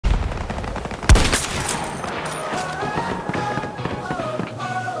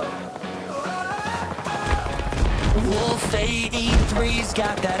victory's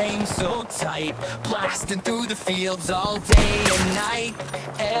got that aim so tight, blasting through the fields all day and night.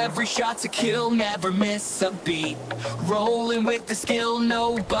 Every shot's a kill, never miss a beat, rolling with the skill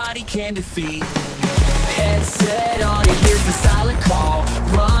nobody can defeat. Headset on and here's the silent call,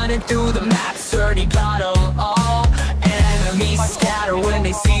 running through the map, certain he got them all. Enemies scatter when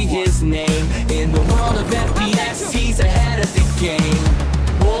they see his name, in the world of FPS he's ahead of the game.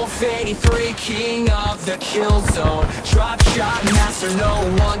 Wolf 83, king of the kill zone, drop shot master, no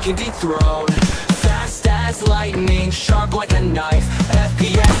one can dethrone. Fast as lightning, sharp like a knife,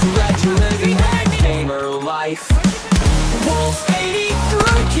 FPS legend, living that gamer life. Wolf 83,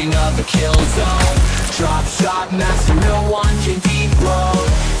 king of the kill zone, drop shot master, no one can dethrone.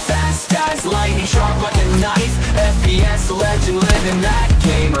 Fast as lightning, sharp like a knife, FPS legend, living that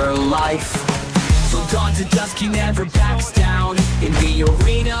gamer life. From dawn to dusk he never backs down, in the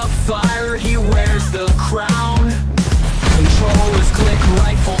arena of fire he wears the crown. Controllers click,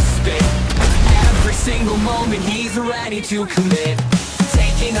 rifle spit, every single moment he's ready to commit.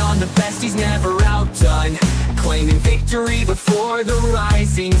 Taking on the best, he's never outdone, claiming victory before the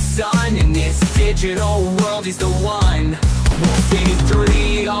rising sun. In this digital world he's the one, Wolf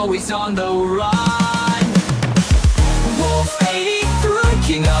 83, always on the run. Wolf 83,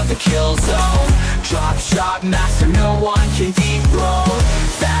 king of the kill zone, drop shot master, no one can dethrone.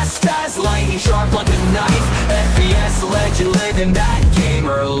 Fast as lightning, sharp like a knife, FPS legend, living that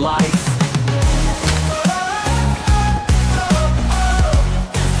gamer life.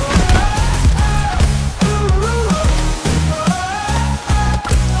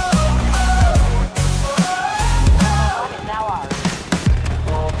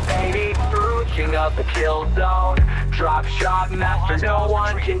 Of the kill zone, drop shot master, no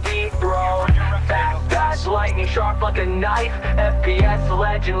one can dethrone. Fast as lightning, sharp like a knife, FPS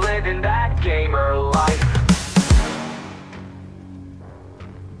legend, living that gamer life.